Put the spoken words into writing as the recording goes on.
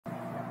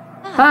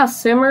Hi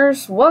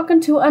Simmers, welcome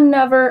to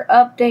another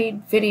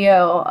update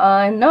video.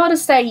 I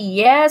noticed that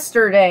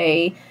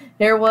yesterday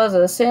there was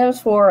a Sims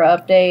 4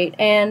 update,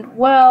 and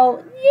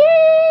well, yeah,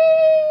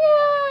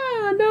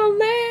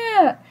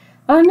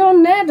 I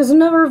know that there's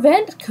another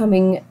event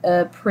coming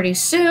pretty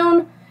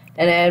soon,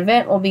 and that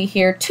event will be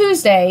here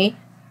Tuesday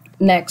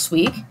next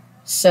week,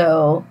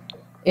 so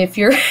if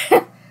you're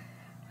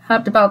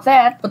hyped about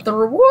that. But the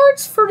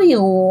rewards for the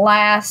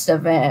last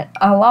event,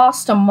 I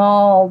lost them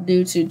all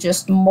due to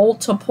just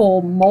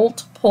multiple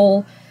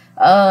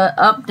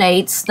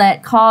updates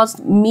that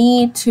caused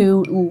me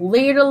to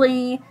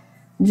literally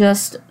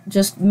just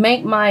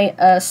make my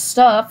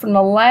stuff from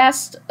the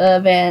last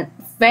event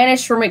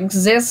vanish from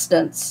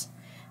existence.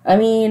 I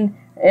mean,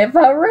 if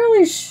I'm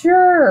really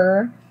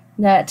sure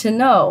that to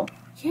know,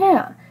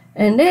 yeah.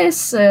 And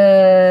this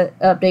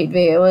update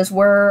video is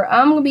where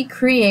I'm gonna be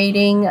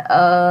creating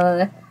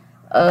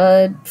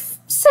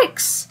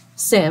 6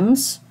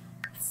 Sims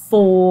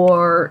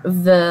for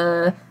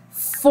the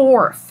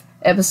 4th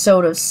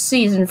episode of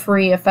Season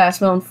 3 of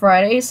Fast-Building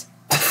Fridays.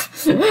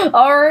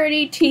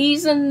 Already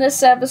teasing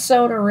this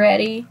episode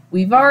already.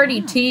 We've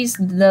already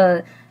teased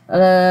the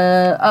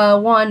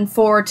one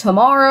for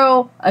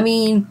tomorrow. I'm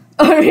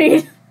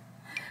really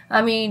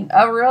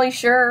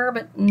sure,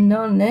 but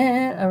no,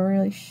 I'm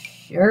really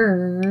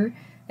sure.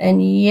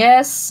 And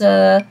yes,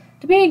 to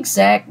be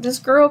exact, this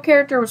girl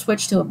character was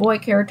switched to a boy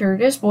character.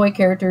 This boy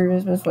character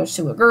has been switched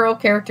to a girl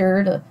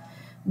character.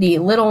 The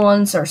little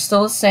ones are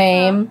still the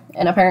same,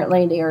 and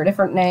apparently they are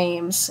different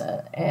names,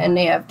 and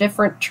they have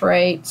different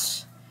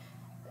traits.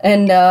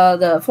 And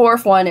the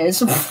 4th one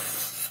is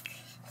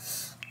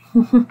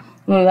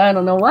well, I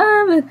don't know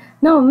why, but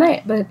no,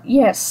 mate. But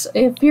yes,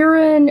 if you're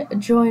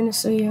enjoying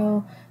this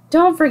video,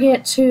 don't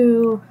forget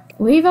to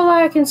leave a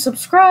like and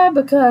subscribe,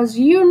 because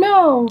you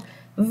know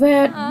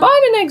that by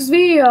the next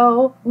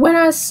video, when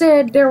I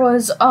said there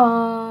was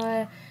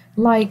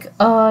like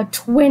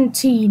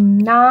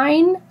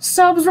 29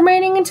 subs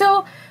remaining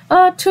until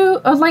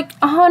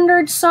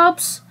 100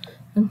 subs,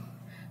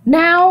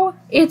 now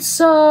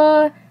it's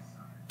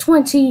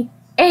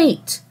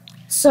 28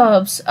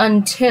 subs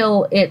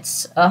until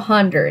it's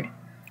 100.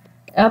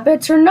 I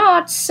better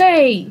not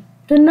say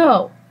to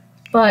no,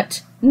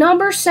 but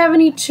number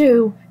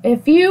 72,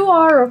 if you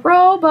are a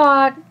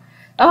robot,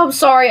 oh,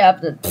 sorry,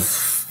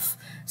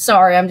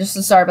 sorry, I'm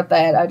just sorry about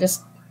that. I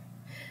just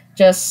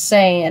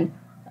saying.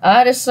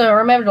 I just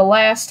remember the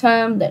last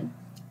time that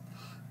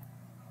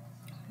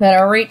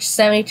I reached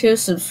 72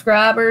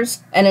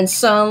 subscribers, and then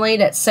suddenly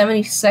that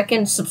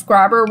 72nd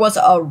subscriber was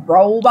a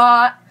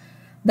robot.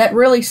 That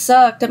really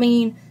sucked. I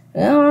mean, I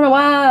don't know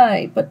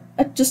why, but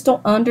I just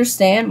don't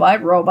understand why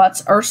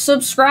robots are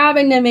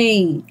subscribing to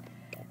me.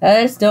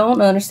 I just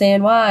don't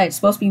understand why. It's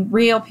supposed to be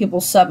real people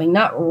subbing,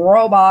 not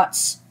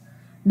robots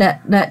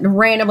that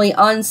randomly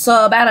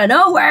unsub out of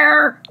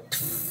nowhere.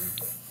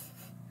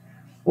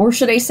 Or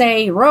should I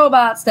say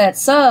robots that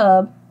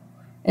sub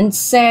and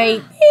say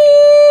beep.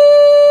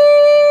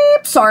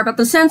 Sorry about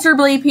the censor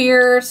bleep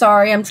here.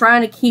 Sorry, I'm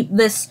trying to keep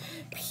this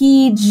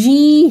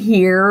PG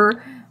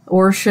here.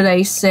 Or should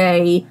I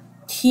say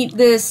keep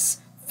this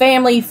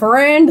family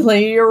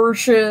friendly? Or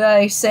should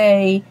I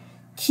say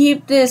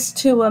keep this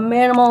to a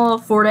minimal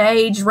for the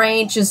age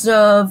ranges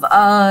of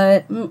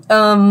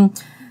 10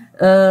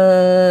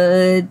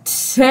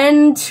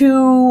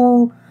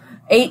 to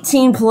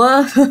 18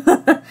 plus,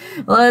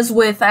 plus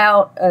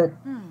without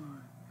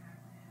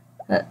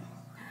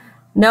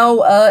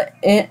no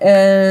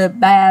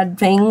bad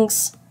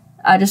things.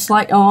 I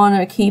want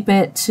to keep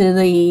it to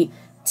the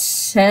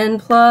 10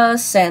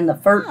 plus and the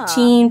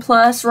 13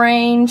 plus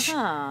range,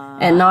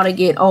 and not to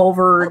get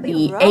over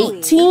the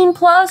 18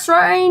 plus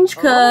range,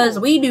 because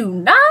we do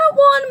not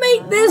want to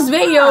make this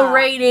video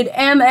rated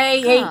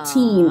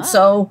MA18.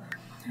 So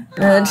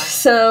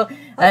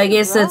I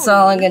guess that's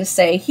all I'm going to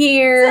say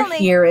here.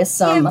 Here is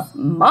some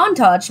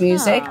montage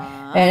music,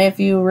 and if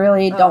you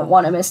really don't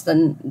want to miss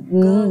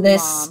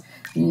this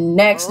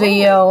next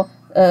video,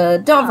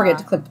 don't forget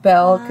to click the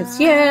bell, because,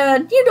 yeah,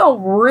 you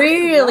don't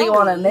really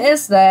want to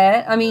miss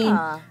that. I mean,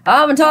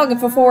 I've been talking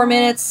for 4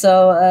 minutes,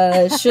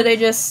 so should I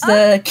just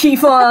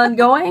keep on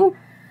going?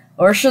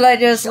 Or should I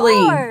just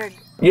leave?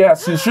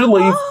 Yes, you should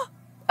leave.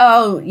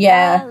 Oh,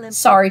 yeah.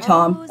 Sorry,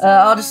 Tom.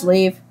 I'll just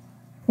leave.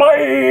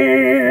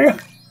 Bye!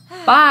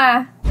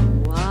 Bye!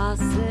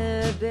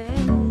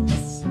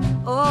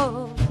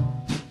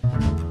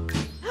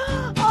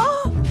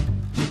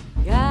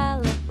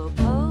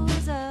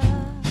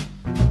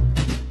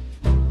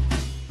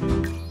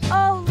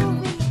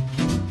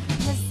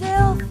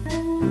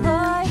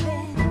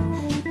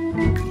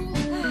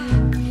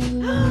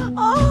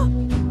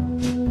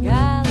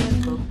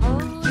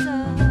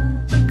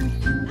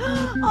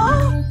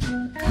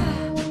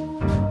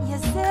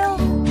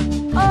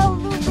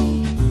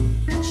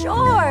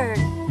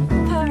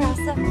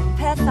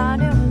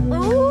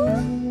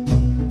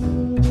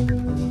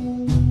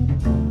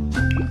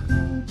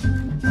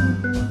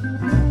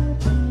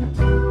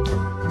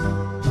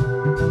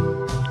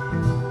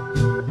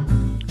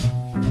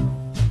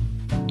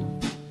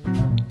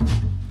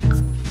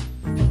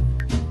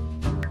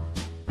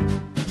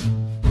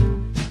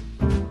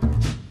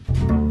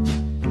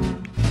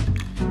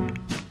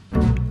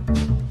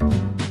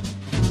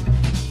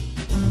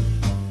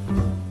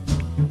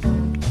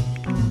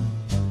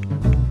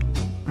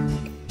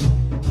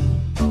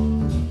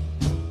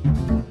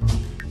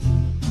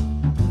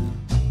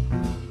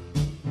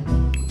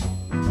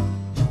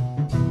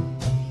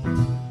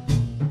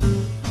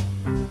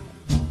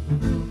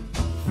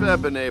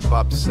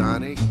 S3Ep4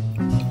 Sonny.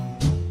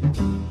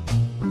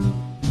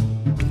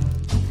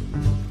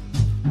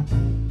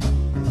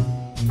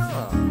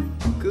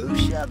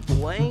 Gusha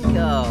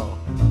Blanco.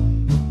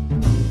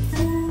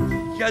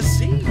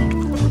 Yazid.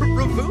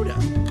 Ravuda.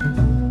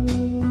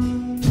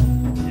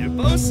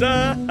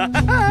 Yubosa.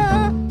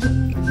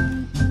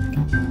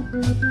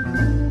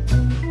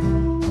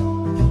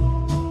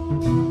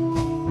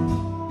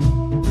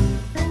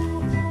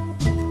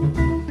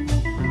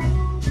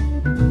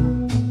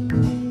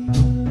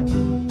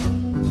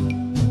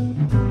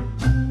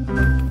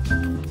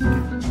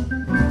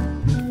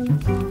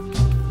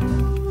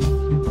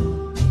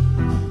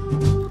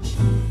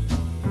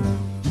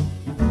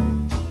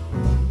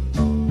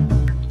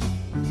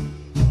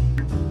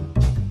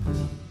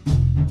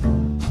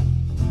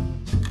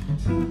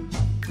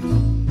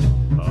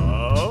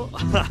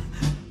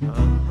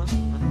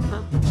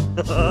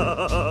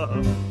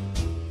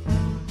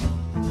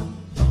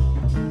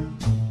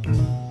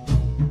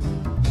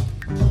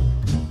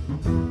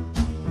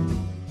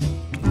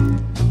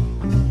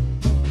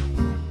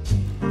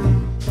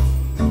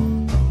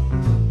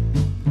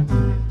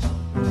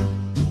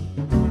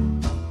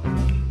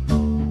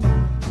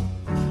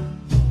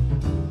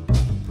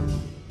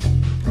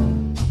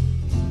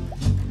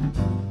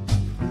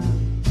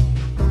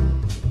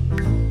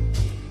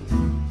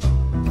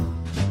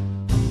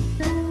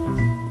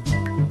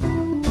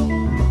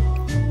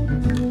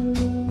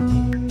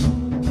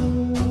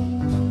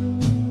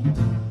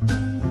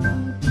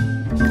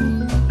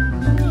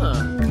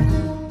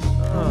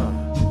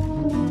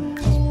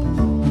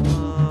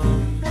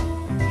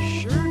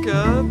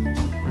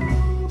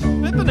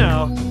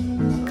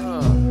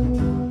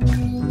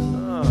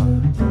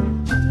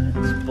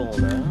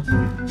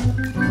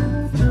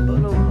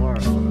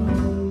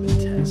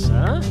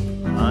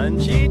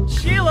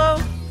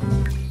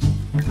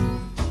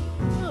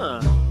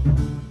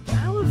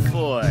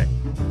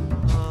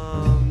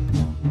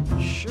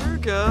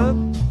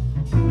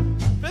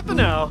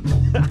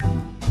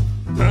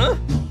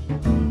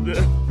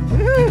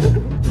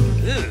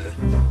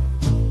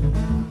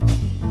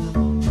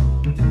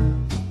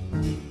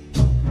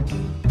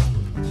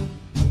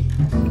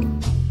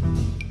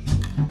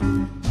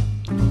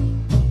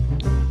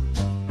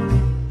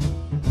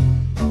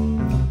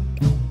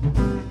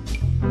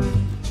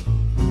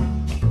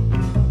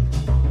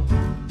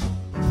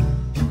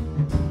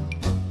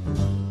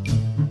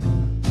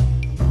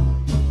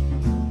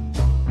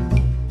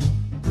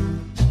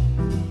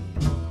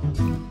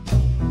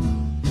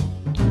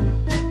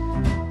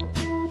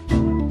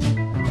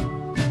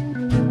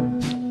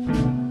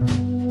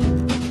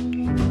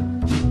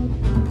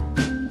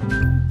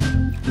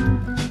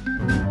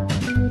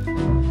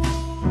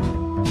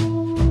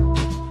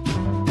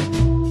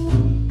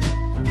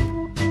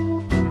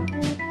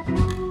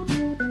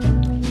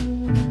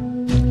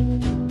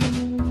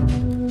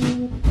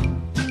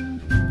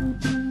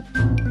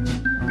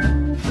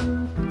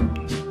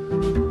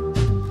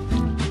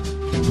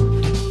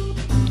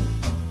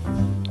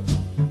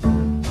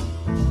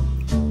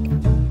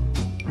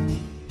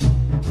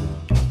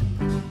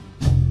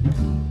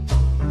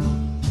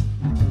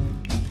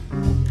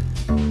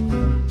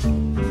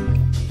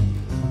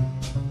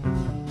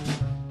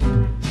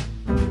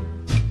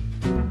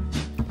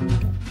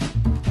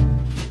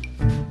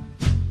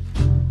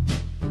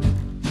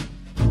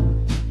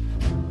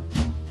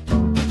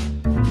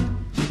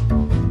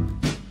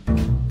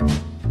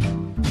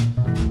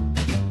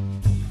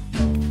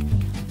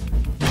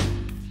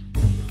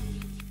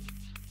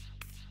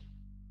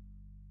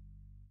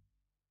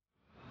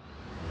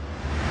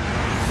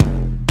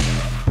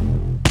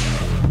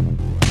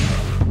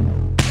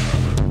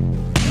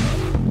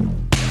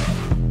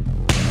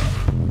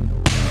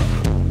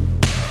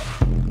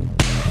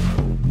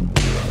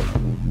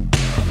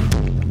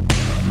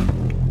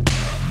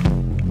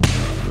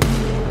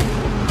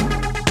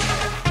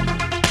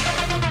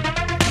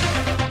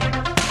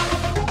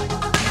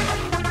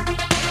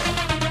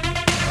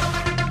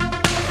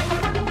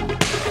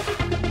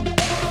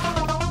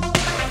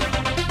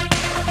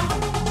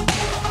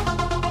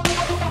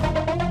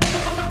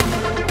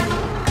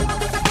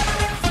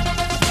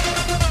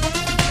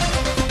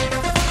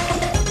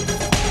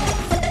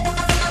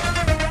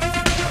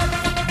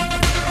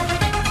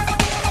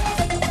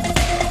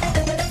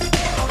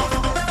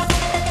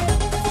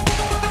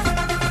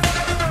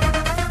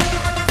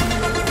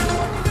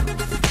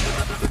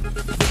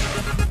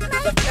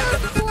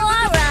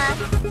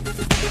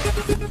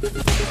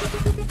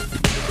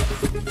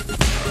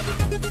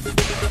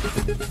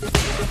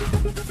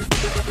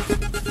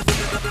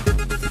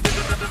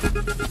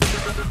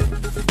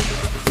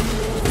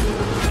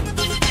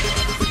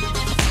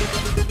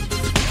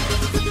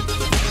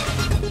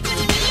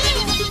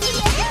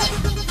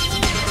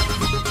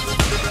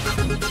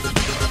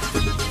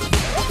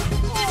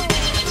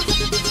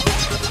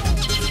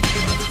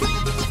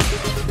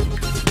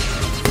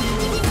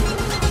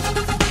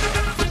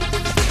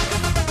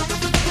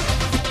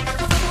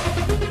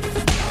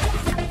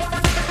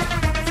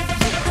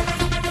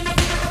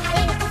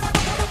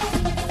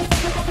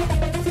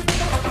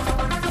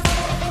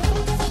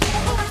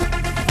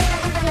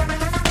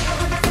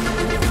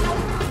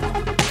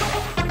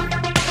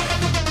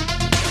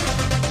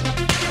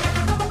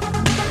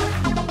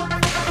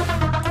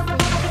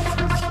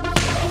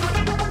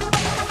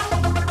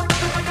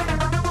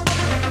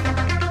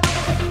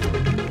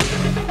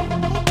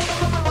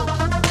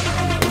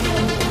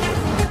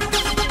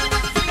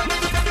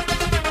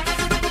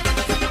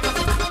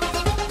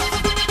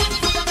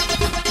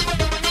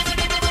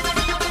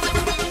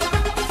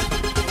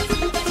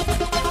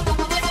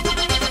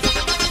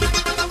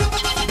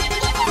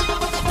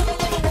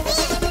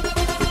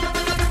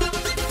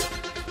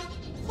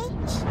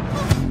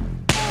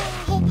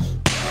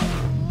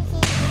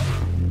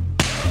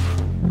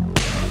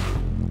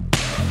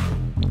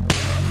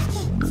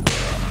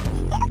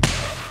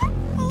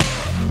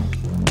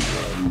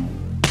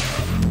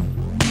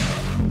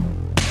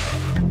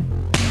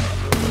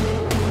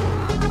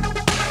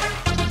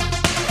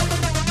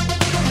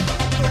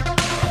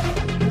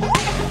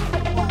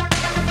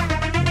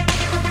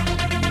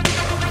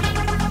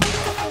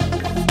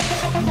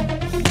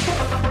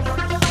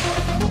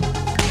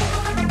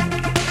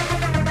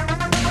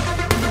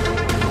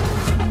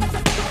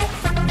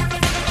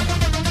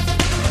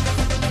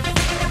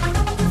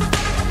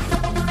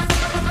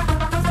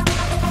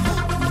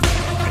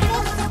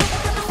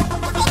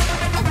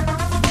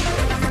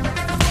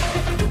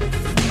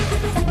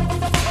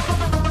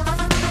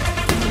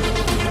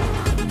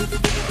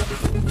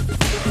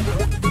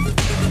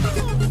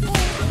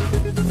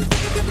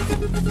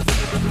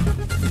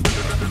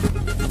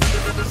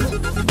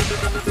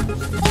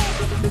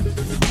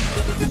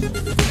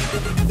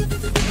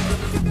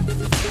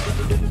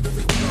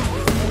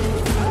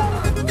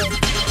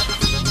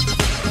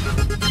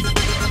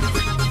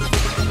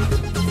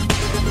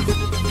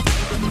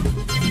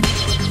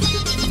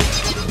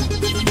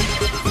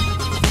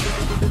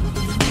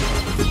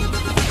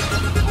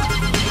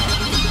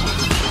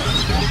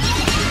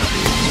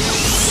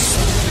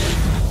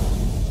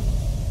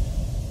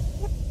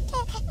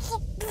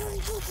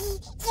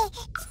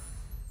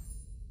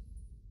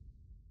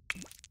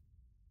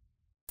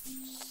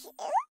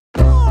 Oh.